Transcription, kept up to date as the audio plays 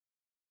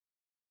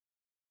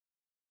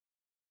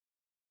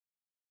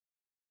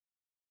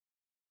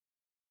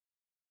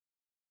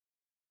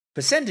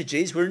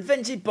Percentages were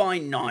invented by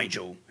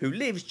Nigel, who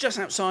lives just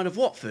outside of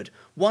Watford,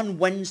 one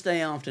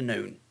Wednesday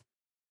afternoon.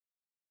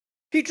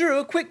 He drew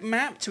a quick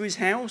map to his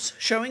house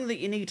showing that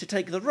you need to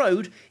take the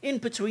road in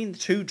between the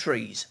two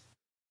trees.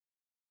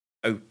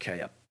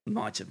 Okay, I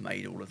might have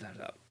made all of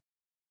that up.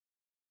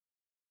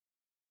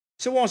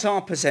 So what are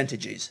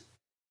percentages?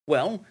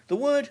 Well, the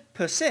word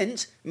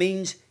percent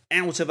means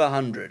out of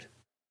 100.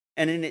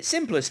 And in its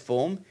simplest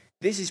form,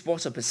 this is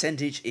what a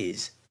percentage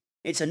is.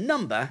 It's a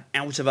number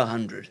out of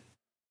 100.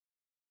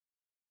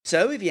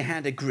 So if you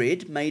had a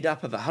grid made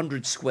up of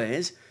 100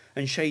 squares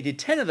and shaded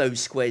 10 of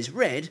those squares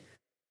red,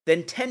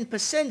 then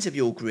 10% of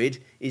your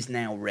grid is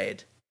now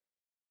red.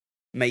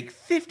 Make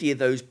 50 of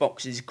those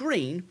boxes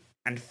green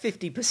and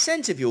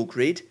 50% of your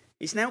grid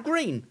is now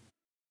green.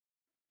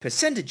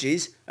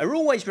 Percentages are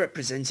always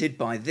represented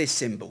by this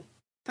symbol.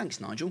 Thanks,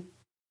 Nigel.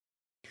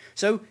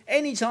 So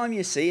anytime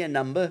you see a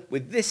number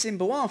with this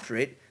symbol after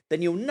it,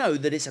 then you'll know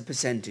that it's a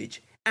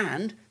percentage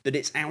and that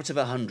it's out of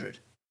 100.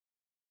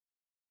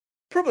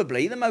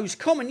 Probably the most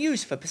common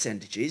use for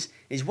percentages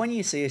is when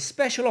you see a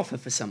special offer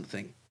for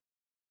something.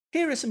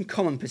 Here are some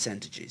common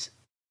percentages.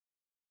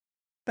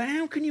 But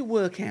how can you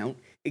work out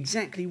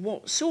exactly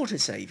what sort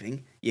of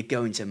saving you're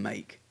going to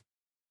make?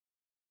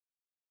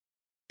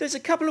 There's a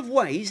couple of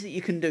ways that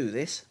you can do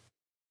this.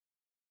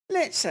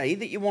 Let's say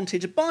that you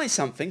wanted to buy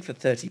something for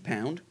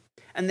 £30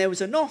 and there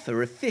was an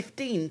offer of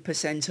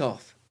 15%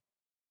 off.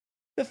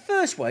 The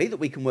first way that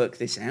we can work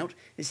this out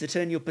is to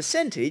turn your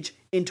percentage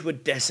into a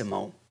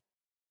decimal.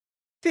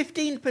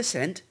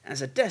 15%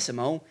 as a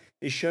decimal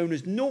is shown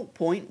as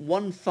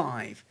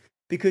 0.15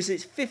 because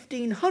it's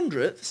 15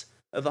 hundredths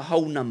of a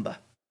whole number.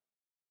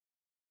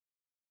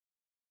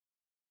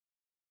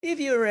 If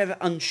you're ever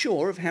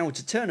unsure of how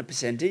to turn a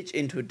percentage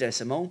into a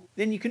decimal,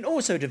 then you can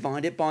also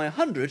divide it by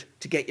 100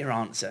 to get your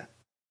answer.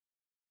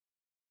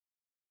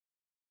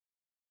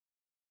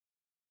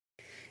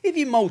 If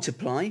you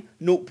multiply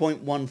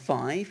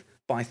 0.15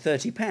 by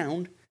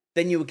 £30,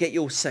 then you will get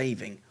your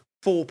saving,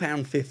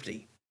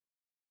 £4.50.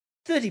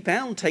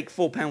 £30 take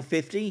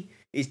 £4.50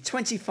 is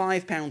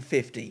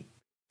 £25.50.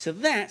 So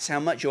that's how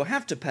much you'll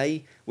have to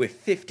pay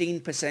with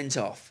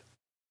 15% off.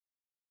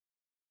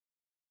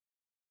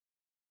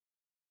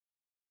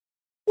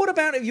 What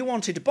about if you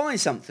wanted to buy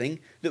something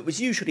that was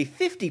usually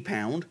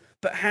 £50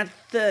 but had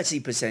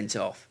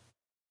 30% off?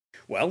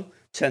 Well,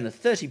 turn the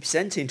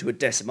 30% into a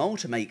decimal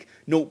to make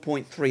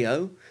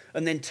 0.30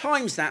 and then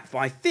times that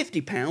by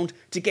 £50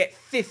 to get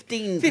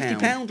 £15.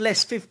 £50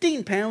 less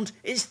 £15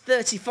 is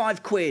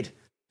 35 quid.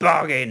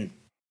 Bargain!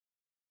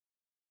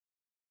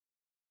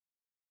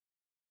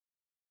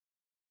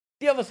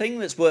 The other thing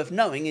that's worth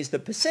knowing is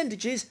that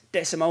percentages,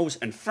 decimals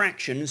and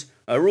fractions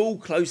are all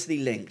closely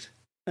linked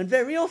and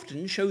very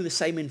often show the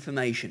same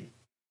information.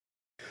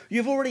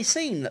 You've already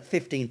seen that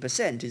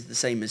 15% is the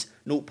same as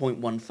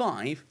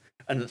 0.15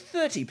 and that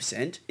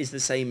 30% is the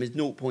same as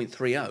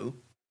 0.30.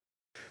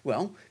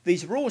 Well,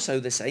 these are also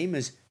the same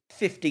as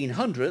 15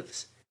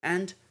 hundredths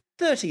and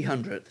 30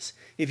 hundredths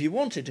if you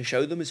wanted to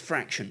show them as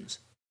fractions.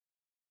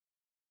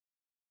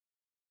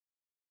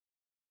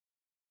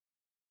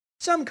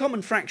 Some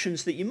common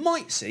fractions that you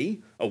might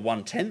see are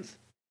 1/10,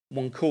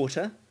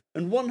 1/4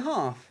 and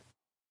 1/2.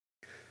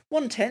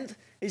 1/10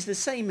 is the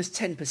same as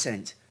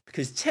 10%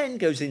 because 10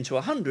 goes into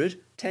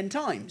 100 10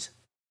 times.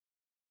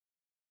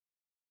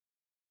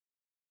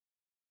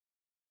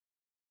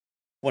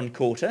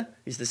 1/4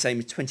 is the same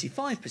as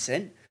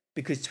 25%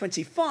 because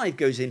 25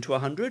 goes into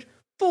 100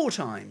 4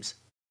 times.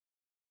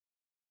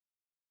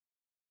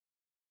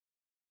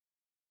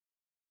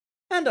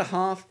 And a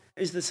half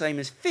is the same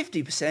as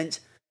 50%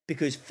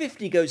 because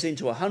 50 goes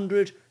into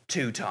 100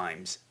 2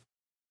 times.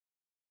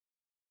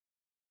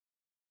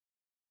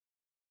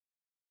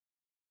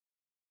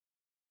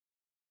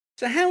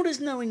 So how does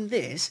knowing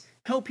this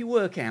help you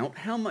work out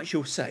how much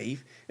you'll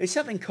save if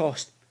something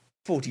cost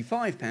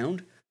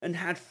 £45 and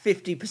had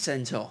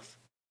 50% off?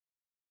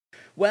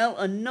 Well,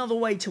 another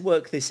way to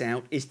work this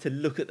out is to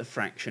look at the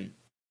fraction.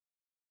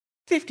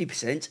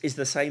 50% is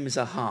the same as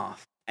a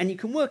half, and you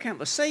can work out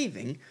the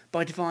saving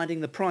by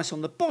dividing the price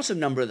on the bottom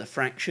number of the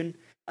fraction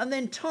and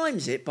then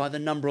times it by the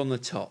number on the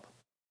top.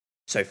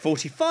 So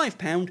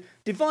 £45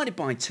 divided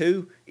by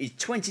 2 is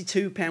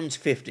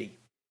 £22.50.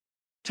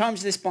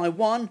 Times this by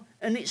 1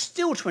 and it's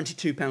still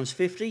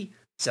 £22.50,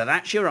 so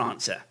that's your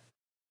answer.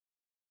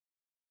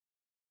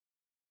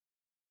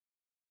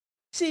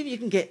 See if you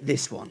can get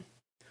this one.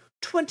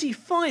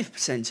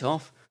 25%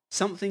 off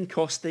something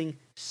costing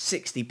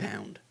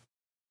 £60.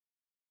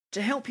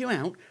 To help you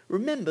out,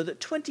 remember that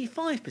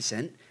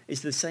 25%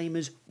 is the same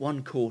as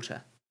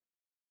 1/4.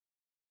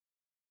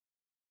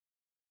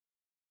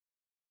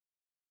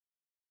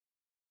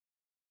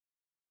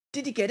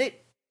 Did you get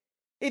it?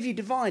 If you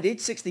divided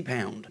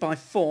 £60 by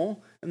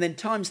 4 and then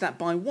times that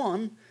by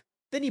 1,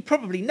 then you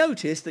probably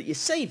noticed that your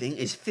saving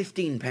is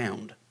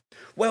 £15.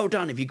 Well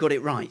done if you got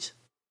it right.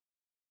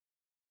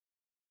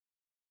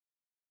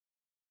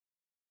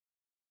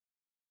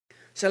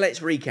 So let's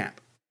recap.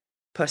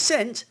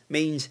 Percent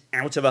means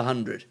out of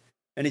 100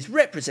 and is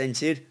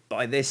represented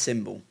by this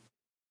symbol.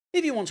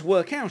 If you want to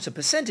work out a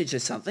percentage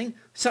of something,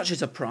 such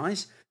as a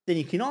price, then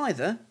you can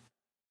either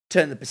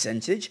turn the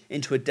percentage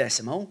into a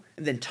decimal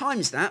and then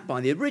times that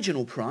by the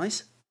original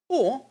price,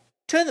 or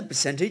turn the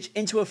percentage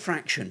into a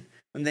fraction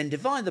and then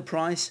divide the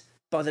price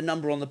by the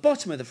number on the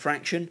bottom of the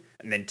fraction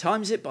and then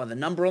times it by the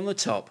number on the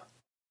top.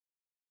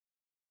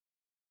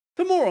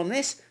 For more on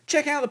this,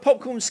 check out the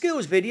Popcorn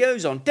Skills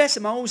videos on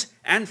decimals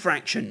and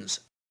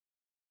fractions.